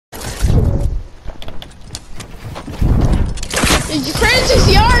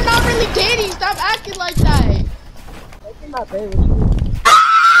Francis, you're not really dating. Stop acting like that. That's my favorite.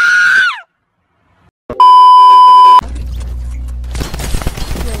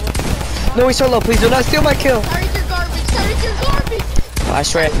 No, he's solo. Please do not steal my kill. Tarek your garbage. Tarek your garbage. I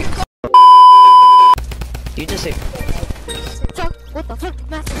swear. You just say. What the fuck,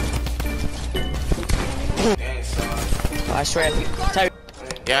 man? I swear.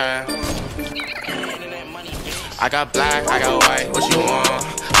 Yeah. I got black, I got white, what you want?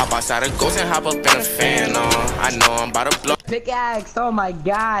 Hop outside a ghost and hop up in a fan on. I know I'm about to blow. Pickaxe, oh my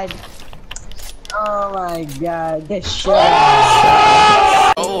god. Oh my god, this shit.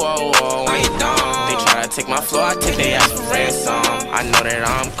 Oh, I ain't dumb. They try to take my floor, I take their ass for ransom. I know that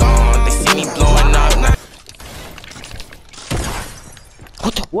I'm gone, they see me blowing up now.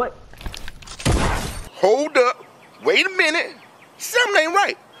 What? Hold up, wait a minute. Something ain't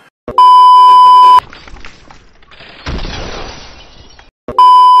right.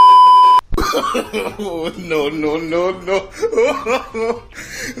 No.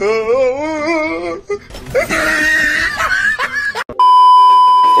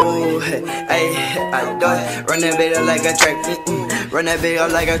 Ooh, hey, I do it. Run that bitch up like a track meet. Run that bitch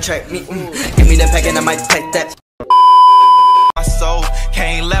up like a track meet. Give me the pack and I might take that. My soul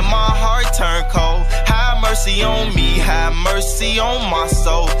can't let my heart turn cold. Have mercy on me, have mercy on my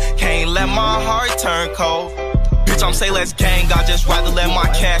soul. Can't let my heart turn cold. Bitch, I'm say let's gang, I just rather let my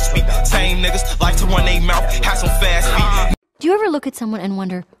cash speak. Same niggas like to run they mouth, have some fast feet. Do you ever look at someone and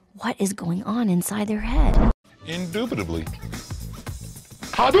wonder what is going on inside their head? Indubitably.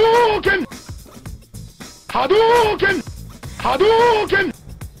 Hadouken! Hadouken! Hadouken!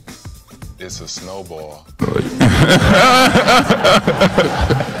 It's a snowball.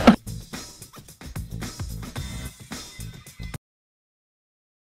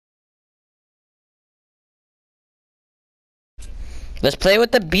 Let's play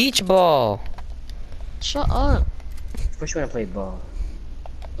with the beach ball. Shut up. First, you wanna play ball.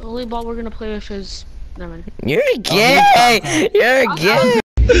 The only ball we're gonna play with is. Never mind. You're gay. You're gay.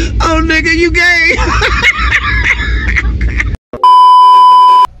 Oh, nigga, you gay.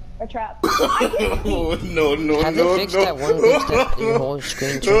 A trap. No. Have you fixed that one glitch that your whole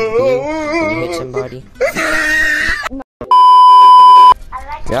screen turned blue when you hit somebody?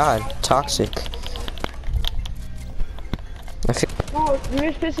 God, toxic. Oh,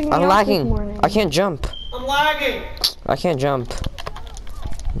 you're just pissing me I'm off lagging. this morning. I can't jump. I'm lagging. I can't jump.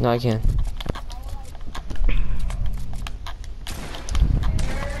 No, I can't.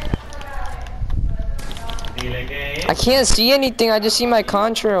 I can't see anything. I just see my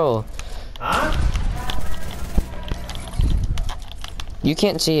control. Huh? You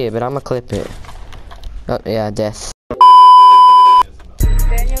can't see it, but I'ma clip it. Oh yeah, death.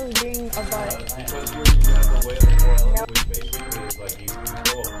 Daniel's being a butt.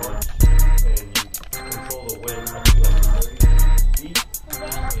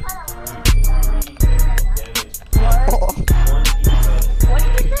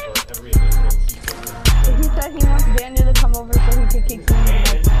 He said he wants Daniel to come over so he can kick some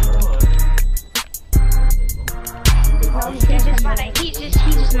No, he's just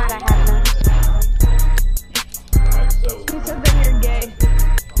mad at have none. He said that you're gay.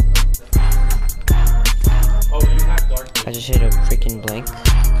 I just hit a freaking blank.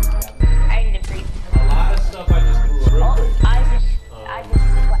 I need a freak. A lot of stuff I just threw real quick.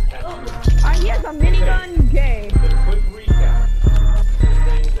 He has a minigun, gay. The quick recap. The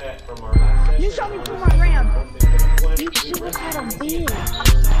things that from our last session. You saw me pull my ramp. You suicide a bitch.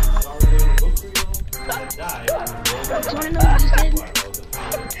 You wanna know what you just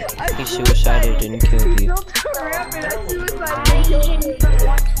did? He suicided, didn't kill you. Built a ramp and I suicided. I hit him for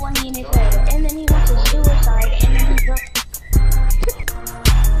 120 in his head, and then he went to suicide, and then he got.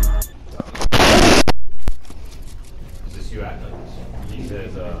 Is this you acting like this? He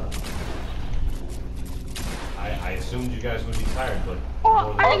says, I assumed you guys would be tired, but...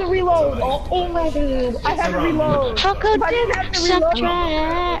 Oh, I had to reload. Oh my god. I had to reload. Taco If I didn't have to reload. subtract.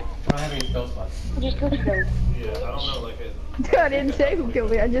 I don't have any spell spots. Just go to go. Yeah, I don't know, like it. I didn't say who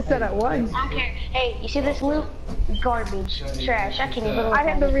killed me. I just said I won. I don't care. Hey, you see this loot? Garbage. Trash. I can't even look I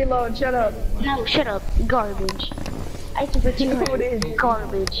had to at it. reload. Shut up. No, shut up. Garbage. I took for You know what it is.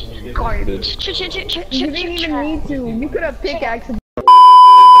 Garbage. Garbage. You didn't even need to. You could have pickaxed.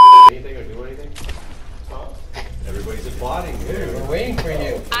 Anything or do anything? Everybody's applauding. Dude, we're waiting for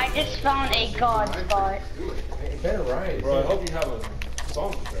you. I just found a god spot. You better write. Bro, I hope you have a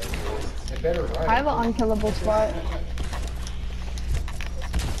song prepared. You better write. I have an unkillable spot.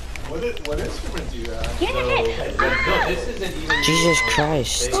 What instrument do you have? Get it! No, this isn't even... Jesus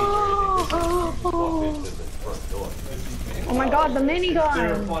Christ. Oh. Oh my god, the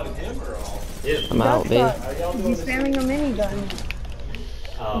minigun! I'm out, babe. He's spamming a minigun.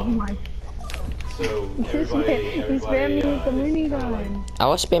 Oh my. So He's everybody spamming with the minigun. I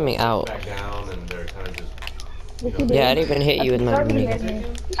was spamming out. back down and they're kind of just. Yeah, I didn't even hit you with my minigun.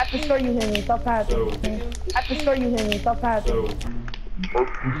 At the store you hit me, stop passing. At the store you hit me, stop passing.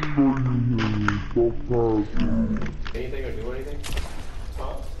 Anything or do anything?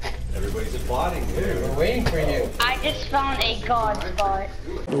 Huh? Everybody's applauding. Dude, we're waiting for you. I just found a god spot.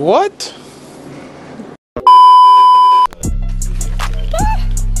 What?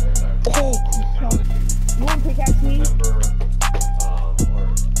 You want to pickaxe me? Remember, or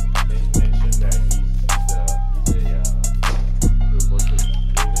they mentioned that he's a bunch of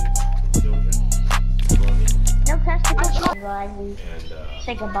children running, No testicles. and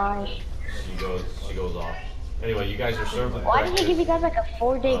Say goodbye. she goes off. Anyway, you guys are serving. Why did he give you guys like a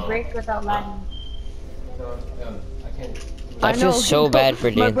 4-day break without lagging? I feel so bad for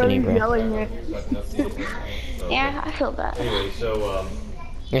D'Anthony, bro. Yeah, I feel bad. Anyway, so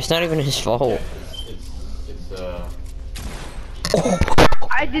It's not even his fault.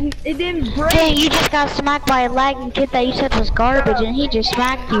 It didn't break. Dang, you just got smacked by a lagging kid that you said was garbage, and he just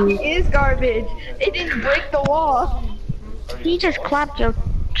smacked you. It is garbage. It didn't break the wall. He just clapped your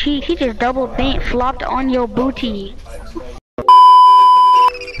cheek. He just double bent, flopped on your booty.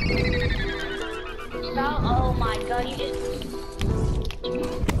 Oh my god, you just...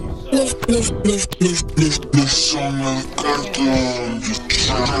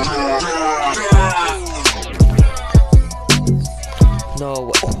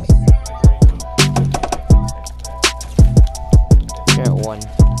 No. You're at 1.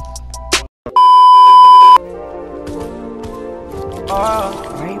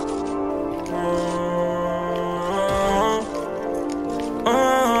 Right?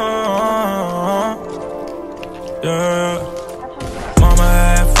 Yeah. Mama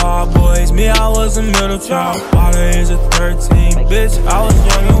had 5 boys, me I was a middle child. Father age of 13, bitch I was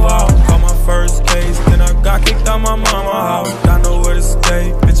young and wild. Caught my first case, then I got kicked out my mama house. Got nowhere to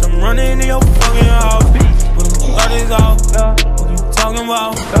stay, bitch I'm running in your fucking house. Put them 30s out, what you talking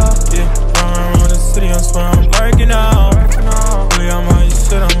about? Yeah, run the city, I swear I'm lurking out. Really I'm on your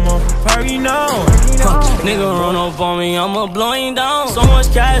shit, I'm off the party now. Nigga run up on me, I'ma blow him down. So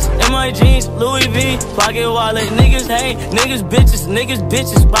much cash in my jeans, Louis V, pocket wallet. Niggas hate, niggas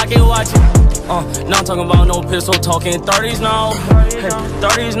bitches, pocket watching. Now I'm talking about no pistol, talking 30s now.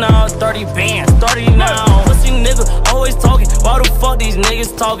 30s now, 30 bands, 30 now. Pussy nigga always talking, why the fuck these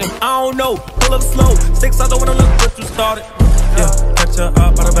niggas talking? I don't know, pull up slow, 6 out the window, look what you started. Yeah, catch her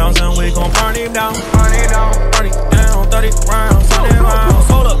up, out of bounds, and we gon' burn him down. Burn it down, 30 rounds, 100 rounds.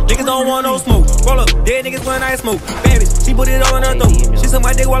 Hold up, niggas don't want no smoke. Roll up, dead niggas when I smoke. Bad bitch, she put it all in her throat. She suck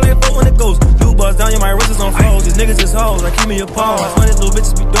my dick while I float when it goes. You buzz down, yeah, my wrist is on froze. These niggas is hoes, like keep me a pause. I swear these little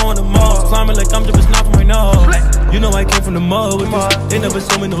bitches be doing the most. Climbing like I'm dripping snot from my nose. You know I came from the mud with this. They never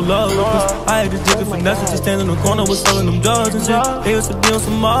show me no love with this. I had to dig it from that just stand in the corner with selling them drugs and shit. They used to be on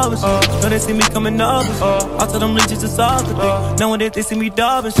some other shit. Now they see me coming up and shit. I tell them leeches it's all the thing. Nowadays they see me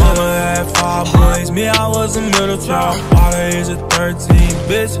dub and shit. Mama had 5 boys, me I was a middle child. Father age of 13,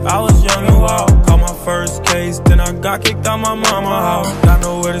 bitch I was young and wild. Caught my first case, then I got kicked out my mama house. Got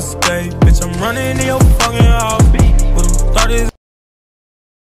nowhere to stay, bitch I'm running in your fucking house. With them 30s